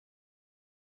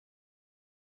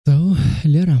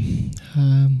Lera,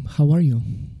 how are you?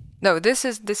 No, this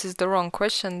is the wrong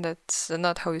question. That's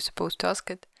not how you're supposed to ask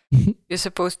it. You're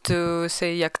supposed to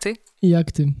say jak ty.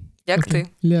 Jak ty? Jak Okay.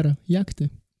 ty. Lera, jak ty?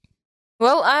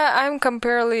 Well, I'm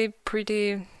comparatively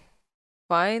pretty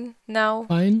fine now.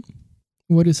 Fine?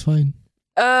 What is fine?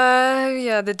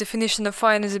 Yeah, the definition of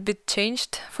fine is a bit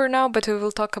changed for now, but we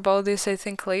will talk about this, I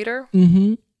think, later.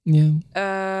 Mm-hmm.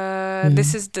 Yeah.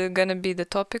 This is gonna be the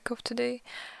topic of today.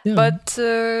 Yeah. But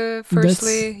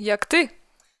firstly, jak ty?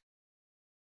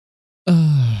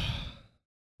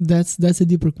 That's a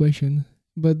deeper question.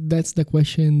 But that's the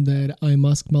question that I'm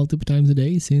asked multiple times a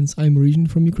day since I'm originally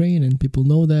from Ukraine and people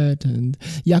know that. And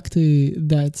jak ty,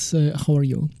 that's how are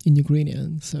you in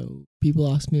Ukrainian. So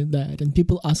people ask me that and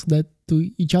people ask that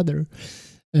to each other.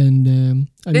 And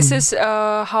This is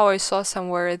how I saw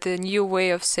somewhere the new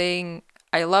way of saying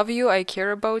I love you, I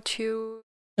care about you.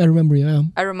 I remember, yeah.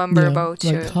 I remember about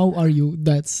like, you. how are you?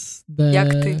 That's the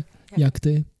Jak ty. jak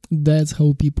ty. That's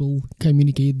how people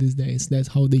communicate these days. That's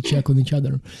how they check on each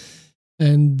other.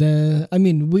 And I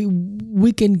mean,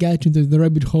 we can get into the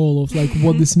rabbit hole of like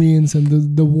what this means and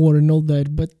the war and all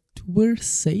that, but we're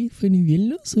safe in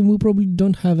Vilnius, and we probably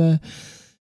don't have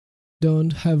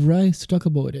rights to talk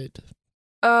about it.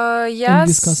 Yes. And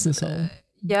discuss this all.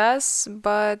 Yes,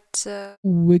 but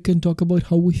we can talk about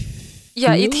how we feel.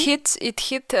 yeah, it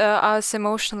hit us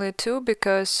emotionally too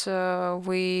because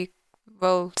we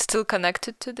still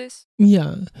connected to this.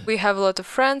 Yeah. We have a lot of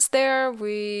friends there.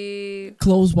 We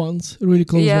close ones, really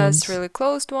close ones. Yes, really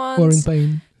close ones. Or in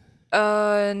pain.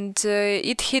 And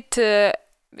it hit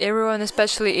everyone,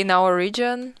 especially in our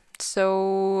region.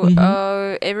 So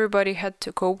everybody had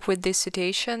to cope with this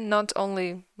situation, not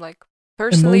only like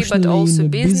personally, but also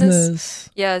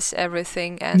business. Yes,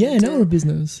 everything. And in our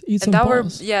business, it's and on our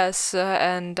pause. yes,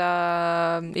 and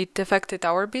it affected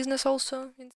our business also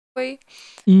in some way.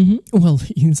 Well,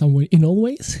 in some way, in all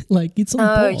ways, like it's on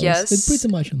pause. Yes, it's pretty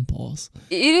much on pause.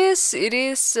 It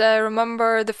is. I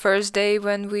remember the first day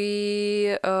when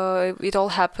it all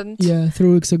happened. Yeah, 3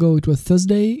 weeks ago. It was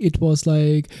Thursday. It was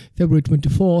like February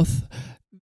 24th.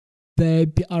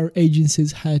 The PR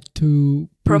agencies had to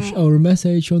push our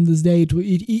message on this date.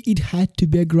 It had to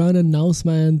be a grand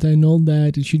announcement and all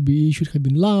that. It should have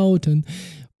been loud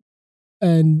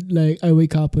and like I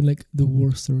wake up and like the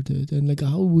war started and like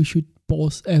how we should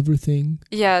pause everything.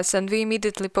 Yes, and we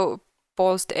immediately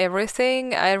paused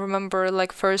everything. I remember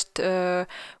like first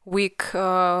week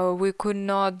we could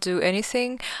not do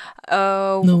anything.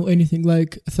 No, anything.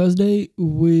 Like Thursday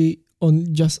we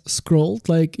just scrolled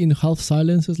like in half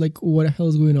silence. It's like what the hell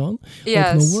is going on?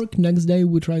 Yes. Like no work. Next day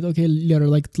we tried. Okay, later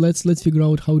like let's figure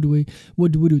out what do we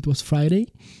do. It was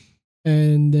Friday,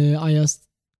 and I asked,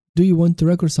 "Do you want to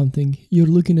record something?" You're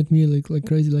looking at me like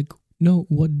crazy. Like no,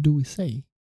 what do we say?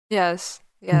 Yes.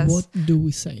 What do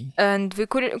we say? And we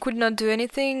could not do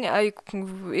anything.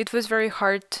 It was very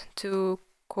hard to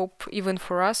cope even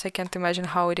for us. I can't imagine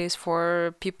how it is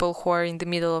for people who are in the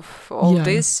middle of all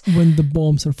this. When the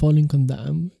bombs are falling on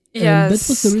them. Yes. And that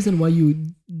was the reason why you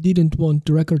didn't want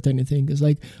to record anything. It's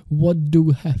like, what do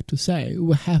we have to say?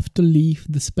 We have to leave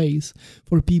the space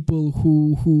for people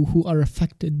who are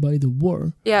affected by the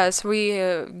war. Yes, we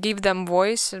give them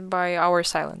voice by our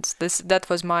silence. That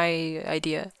was my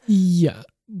idea. Yeah,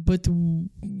 but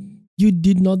you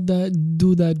did not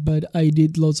do that, but I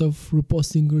did lots of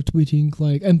reposting, retweeting,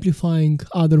 like amplifying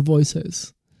other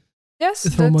voices. Yes,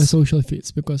 through my social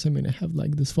feeds, because I mean I have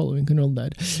like this following and all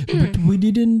that. But we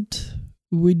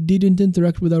didn't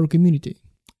interact with our community.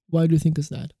 Why do you think is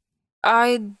that?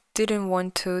 I didn't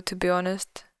want to be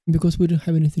honest. Because we didn't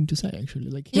have anything to say actually.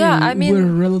 Like yeah, hey, I mean we're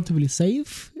relatively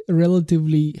safe,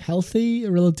 relatively healthy,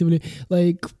 relatively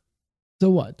like so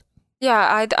what?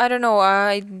 Yeah, I don't know.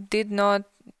 I did not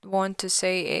want to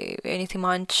say anything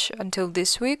much until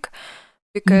this week.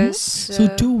 Because so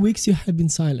 2 weeks you have been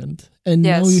silent and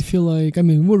now you feel like, I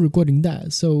mean, we're recording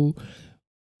that, so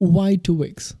why 2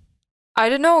 weeks? I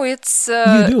don't know, it's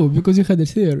you do, because you had a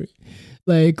theory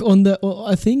like on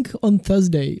I think on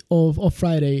Thursday or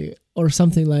Friday or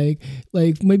something, like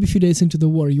maybe a few days into the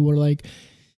war you were like,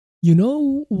 you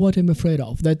know what I'm afraid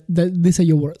of? That these are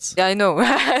your words. Yeah, I know,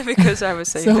 because I was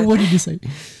saying so that. What did you say?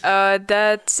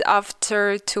 That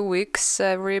after 2 weeks,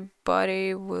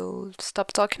 everybody will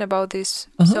stop talking about this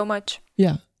so much.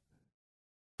 Yeah.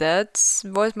 That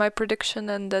was my prediction,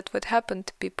 and that what happened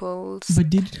to people. But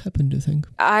did it happen, do you think?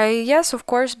 Yes, of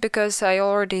course, because I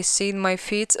already seen my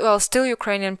feeds. Well, still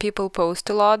Ukrainian people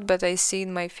post a lot, but I see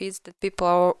in my feeds that people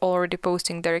are already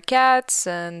posting their cats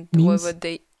and what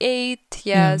they ate,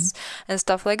 and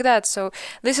stuff like that. So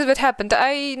this is what happened.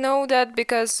 I know that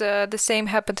because the same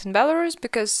happened in Belarus,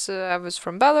 because I was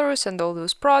from Belarus and all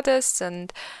those protests,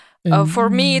 and for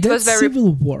me it was very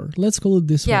civil war. Let's call it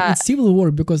this way. It's civil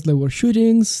war because there were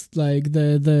shootings, like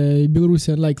the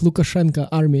Belarusian, like Lukashenko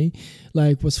army,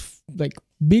 like was like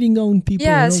beating down people.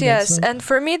 Yes. And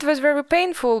for me it was very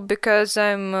painful because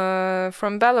I'm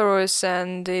from Belarus,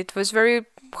 and it was very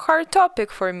hard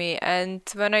topic for me. And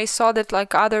when I saw that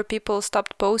like other people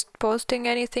stopped posting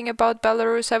anything about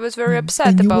Belarus, I was very upset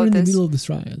and you about were in this. the middle of these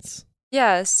riots.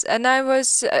 Yes, and I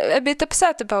was a bit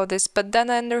upset about this, but then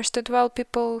I understood, well,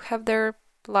 people have their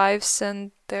lives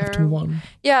and their... Move on.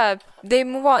 Yeah, they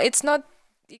move on. It's not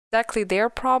exactly their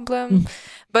problem.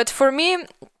 But for me,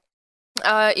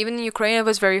 even in Ukraine, it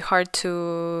was very hard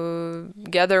to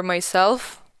gather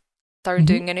myself, start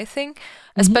doing anything,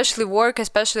 especially work,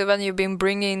 especially when you've been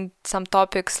bringing some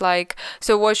topics like,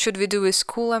 so what should we do with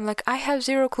school? I'm like, I have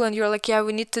zero clue. And you're like, yeah,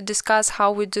 we need to discuss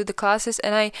how we do the classes.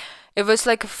 And it was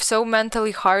like so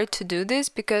mentally hard to do this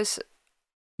because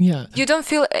you don't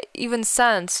feel even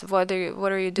sense what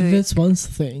are you doing. That's one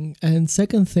thing. And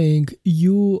second thing,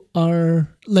 you are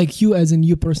like, you as in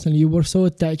you personally, you were so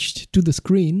attached to the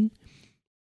screen,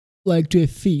 like to a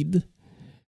feed,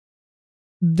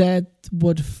 that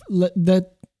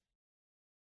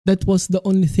was the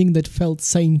only thing that felt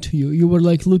sane to you. You were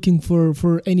like looking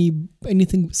for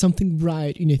anything, something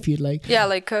bright in your feed, like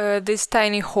this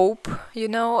tiny hope,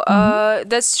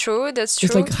 That's true.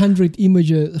 It's like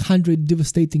 100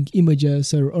 devastating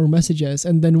images or messages,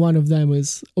 and then one of them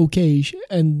is okay,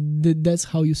 and that's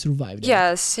how you survived.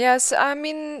 Yes. I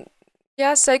mean,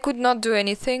 yes, I could not do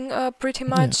anything pretty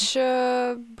much,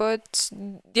 but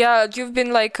you've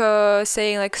been like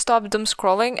saying like stop doom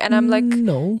scrolling, and I'm like,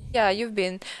 no. Yeah, you've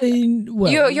been.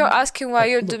 You're asking why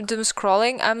you're doom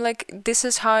scrolling. I'm like, this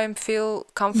is how I feel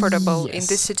comfortable in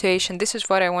this situation. This is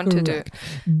what I want to do.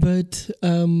 But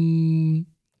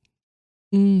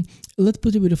let's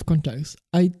put a bit of context.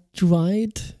 I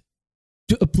tried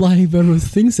to apply various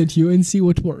things at you and see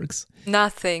what works.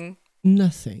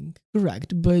 Nothing,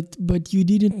 correct, but you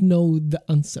didn't know the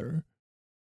answer.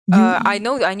 I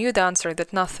knew the answer,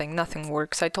 that nothing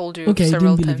works. I told you several times. I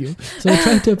didn't believe you. So I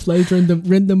tried to apply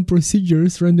random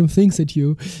procedures, random things at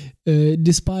you,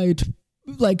 despite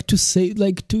like to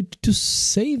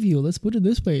save you. Let's put it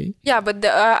this way. Yeah, but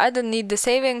I don't need the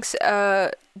savings.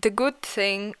 The good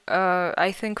thing,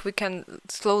 I think we can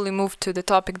slowly move to the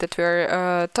topic that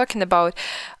we're talking about.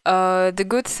 The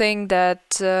good thing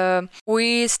that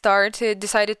we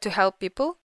decided to help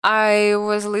people. I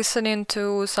was listening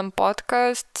to some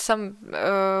podcast. Some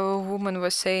woman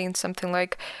was saying something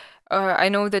like, I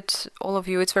know that all of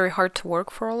you, it's very hard to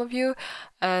work for all of you.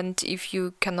 And if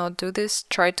you cannot do this,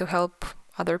 try to help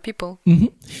other people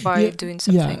by doing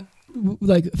something. Yeah.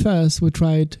 Like first we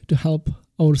tried to help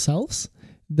ourselves.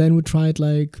 Then we tried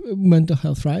like mental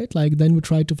health, right? Like then we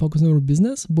tried to focus on our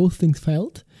business. Both things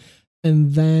failed.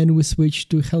 And then we switched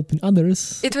to helping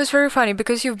others. It was very funny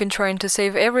because you've been trying to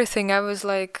save everything. I was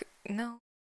like, no.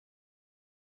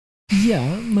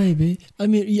 Yeah, maybe. I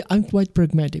mean, I'm quite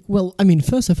pragmatic. Well, I mean,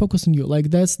 first I focused on you.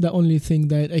 Like that's the only thing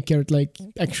that I cared, like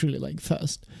actually, like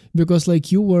first. Because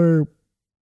like you were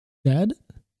dead.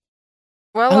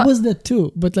 Well, I was that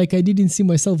too, but like I didn't see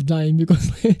myself dying because,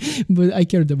 but I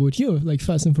cared about you, like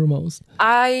first and foremost.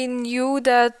 I knew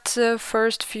that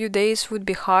first few days would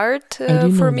be hard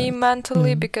for me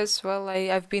mentally because, well,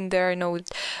 I've been there. I know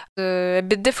it's a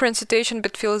bit different situation,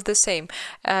 but feels the same.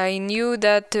 I knew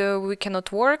that we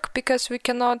cannot work because we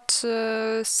cannot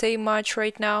say much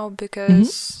right now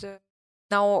because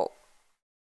now.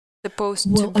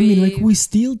 I mean, like we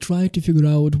still try to figure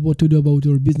out what to do about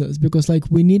our business because, like,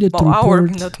 we needed to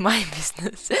report. Not my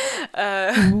business.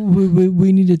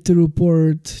 We needed to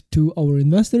report to our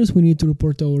investors. We need to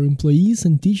report to our employees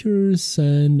and teachers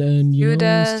and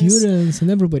students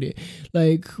and everybody.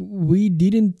 Like, we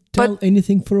didn't tell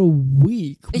anything for a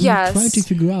week. We tried to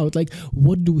figure out, like,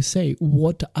 what do we say?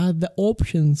 What are the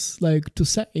options, like, to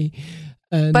say?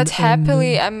 But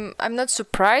happily, I'm not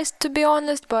surprised, to be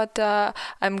honest, but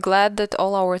I'm glad that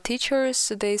all our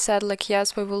teachers, they said like,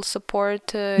 yes, we will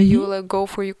support you, will go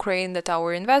for Ukraine, that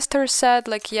our investors said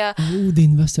like, yeah. Oh, the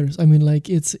investors. I mean, like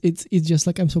it's just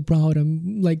like, I'm so proud.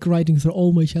 I'm like writing through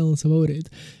all my channels about it.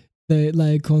 They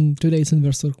like on today's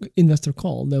investor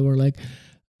call, they were like,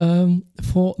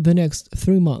 for the next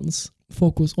 3 months,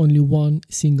 focus only one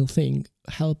single thing.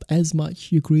 Help as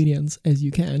much Ukrainians as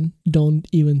you can. Don't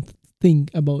even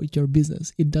think about your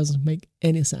business. It doesn't make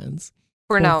any sense.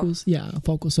 For now. Yeah,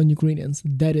 focus on Ukrainians.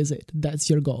 That is it. That's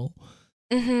your goal.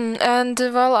 And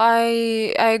well,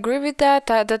 I agree with that.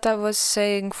 That I was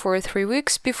saying for 3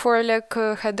 weeks before I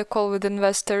had a call with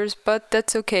investors, but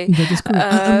that's okay. That is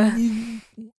correct.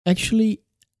 Actually,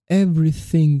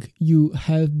 everything you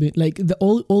have been like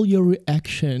all your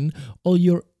reaction, all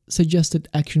your suggested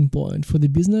action point for the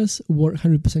business were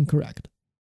 100% correct.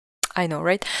 I know,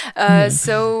 right?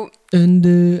 So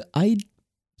and I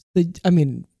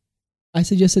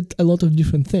suggested a lot of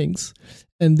different things,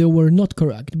 and they were not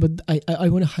correct. But I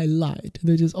want to highlight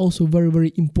that it's also very,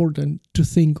 very important to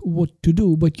think what to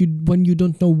do. But when you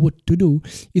don't know what to do,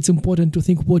 it's important to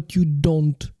think what you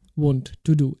don't want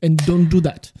to do, and don't do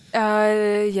that.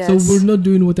 Yes. So we're not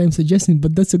doing what I'm suggesting,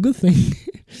 but that's a good thing.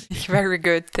 Very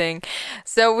good thing.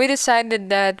 So we decided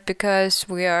that because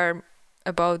we are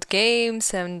about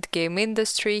games and game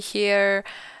industry here,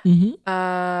 we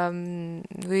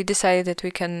decided that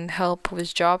we can help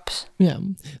with jobs. Yeah.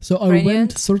 So I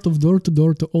went sort of door to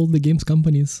door to all the games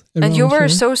companies around and you were here.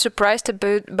 so surprised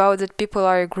about that people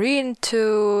are agreeing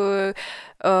to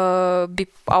be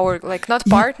our not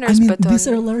partners, but these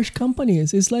are large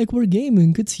companies. It's like we're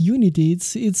gaming. It's Unity.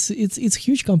 It's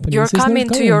huge companies. You're coming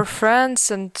to your friends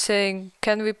and saying,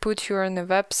 "Can we put you on a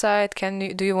website?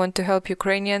 Do you want to help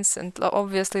Ukrainians?" And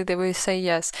obviously they will say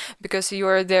yes because you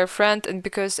are their friend and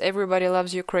because everybody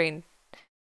loves Ukraine.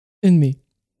 And me.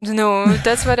 No,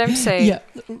 that's what I'm saying. Yeah,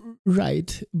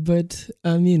 right. But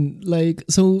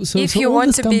so if so you all want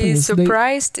these to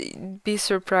companies, be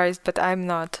surprised, but I'm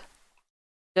not.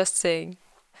 Just saying.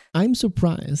 I'm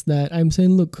surprised that I'm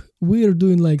saying, look, we are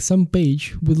doing some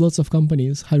page with lots of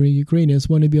companies hiring Ukrainians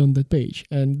want to be on that page,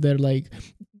 and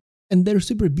they're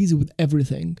super busy with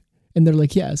everything, and they're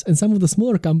like, yes. And some of the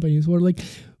smaller companies were like,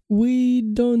 we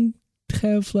don't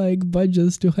have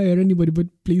budgets to hire anybody, but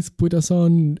please put us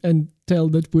on and tell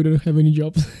that we don't have any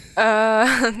jobs.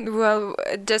 Well,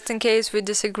 just in case we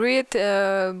disagreed,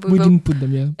 we didn't put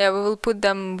them. Yeah, we will put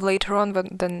them later on, but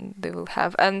then they will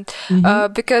have. And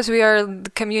because we are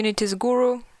the community's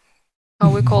guru,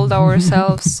 how we called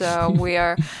ourselves, we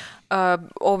are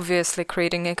obviously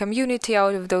creating a community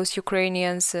out of those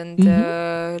Ukrainians and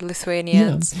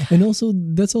Lithuanians. Yeah, and also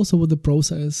that's also what the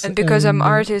process. And because I'm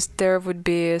artist, there would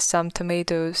be some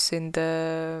tomatoes in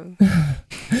the.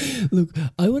 Look,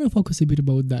 I want to focus a bit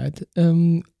about that.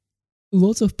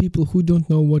 Lots of people who don't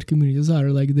know what communities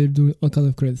are, they're doing all kind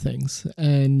of great things,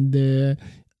 and there's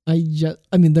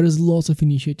lots of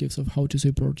initiatives of how to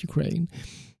support Ukraine,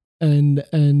 and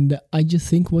I just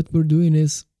think what we're doing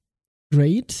is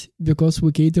great because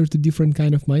we cater to different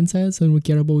kind of mindsets and we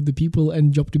care about the people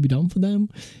and job to be done for them.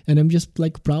 And I'm just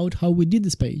proud how we did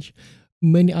this page.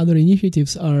 Many other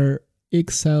initiatives are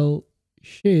Excel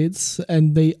sheets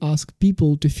and they ask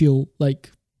people to fill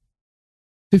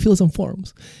some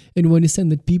forms. And when you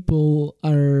send that people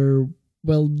are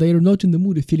they're not in the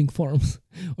mood of filling forms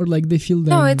or they feel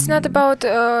them. No, it's not about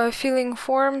filling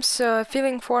forms.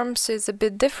 Filling forms is a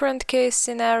bit different case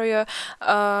scenario.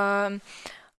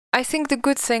 I think the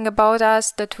good thing about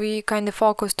us that we kind of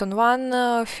focused on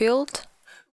one field.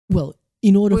 Well,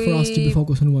 in order for us to be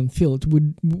focused on one field,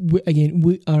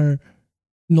 we are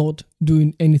not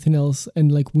doing anything else,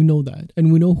 and we know that,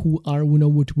 and we know who we are, we know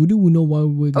what we do, we know why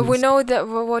we exist. We know that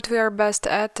what we are best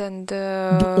at, and do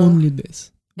only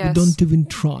this. Yes. We don't even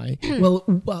try.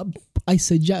 I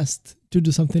suggest to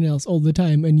do something else all the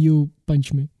time, and you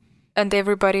punch me. And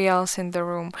everybody else in the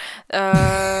room,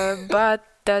 but.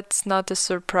 That's not a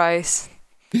surprise.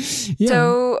 Yeah.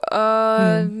 So,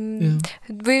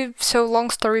 so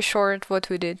long story short, what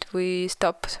we did, we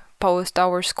stopped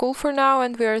our school for now,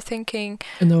 and we are thinking.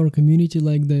 And our community,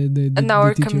 the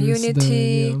teachers,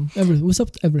 community. We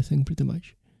stopped everything pretty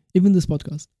much, even this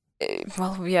podcast.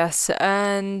 Well, yes,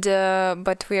 and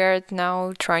but we are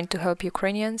now trying to help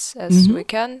Ukrainians as we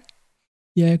can.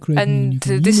 Yeah, and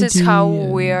this is how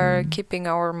we are keeping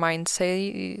our mind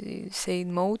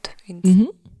sane mode. I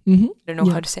don't know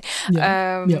how to say.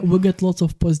 We get lots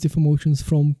of positive emotions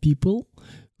from people,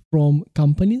 from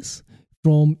companies,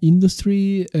 from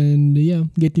industry, and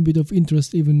getting a bit of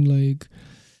interest even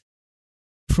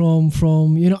from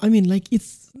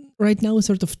it's right now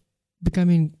sort of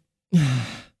becoming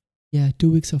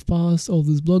 2 weeks have passed, all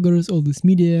these bloggers, all this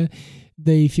media,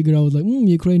 they figure out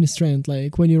Ukraine is trend.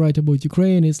 When you write about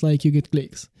Ukraine, it's you get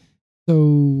clicks. So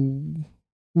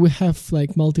we have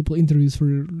multiple interviews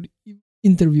for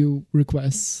interview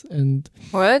requests and.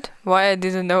 What? Why I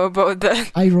didn't know about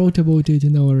that? I wrote about it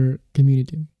in our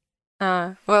community.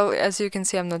 Well, as you can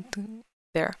see, I'm not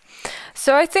there.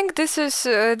 So I think this is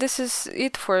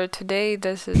it for today.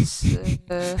 This is.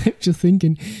 I'm just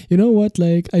thinking, you know what?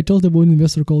 I told about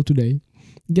investor call today.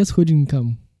 Guess who didn't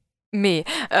come? Me.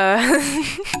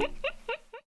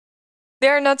 They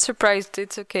are not surprised.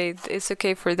 It's okay. It's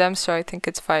okay for them, so I think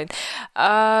it's fine.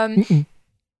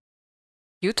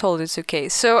 You told it's okay.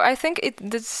 So I think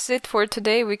this is it for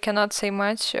today. We cannot say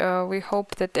much. We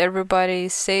hope that everybody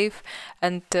is safe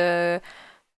and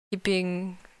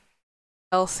keeping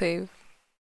healthy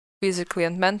physically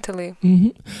and mentally.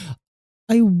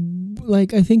 I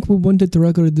think we wanted to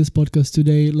record this podcast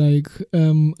today,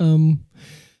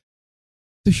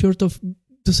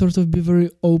 to sort of be very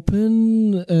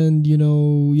open and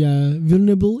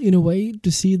vulnerable in a way,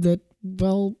 to see that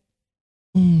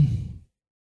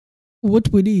what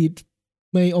we did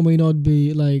may or may not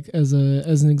be as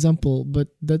an example, but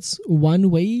that's one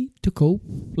way to cope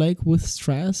with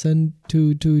stress and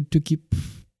to keep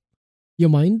your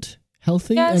mind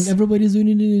healthy. Yes. And everybody's doing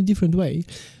it in a different way.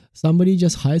 Somebody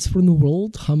just hides from the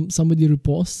world, somebody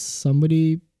reposts,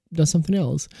 somebody does something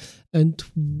else, and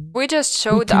we just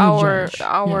showed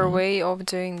our way of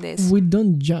doing this. We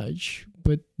don't judge,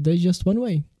 but there's just one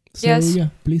way. So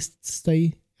please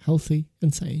stay healthy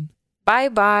and sane.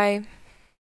 Bye.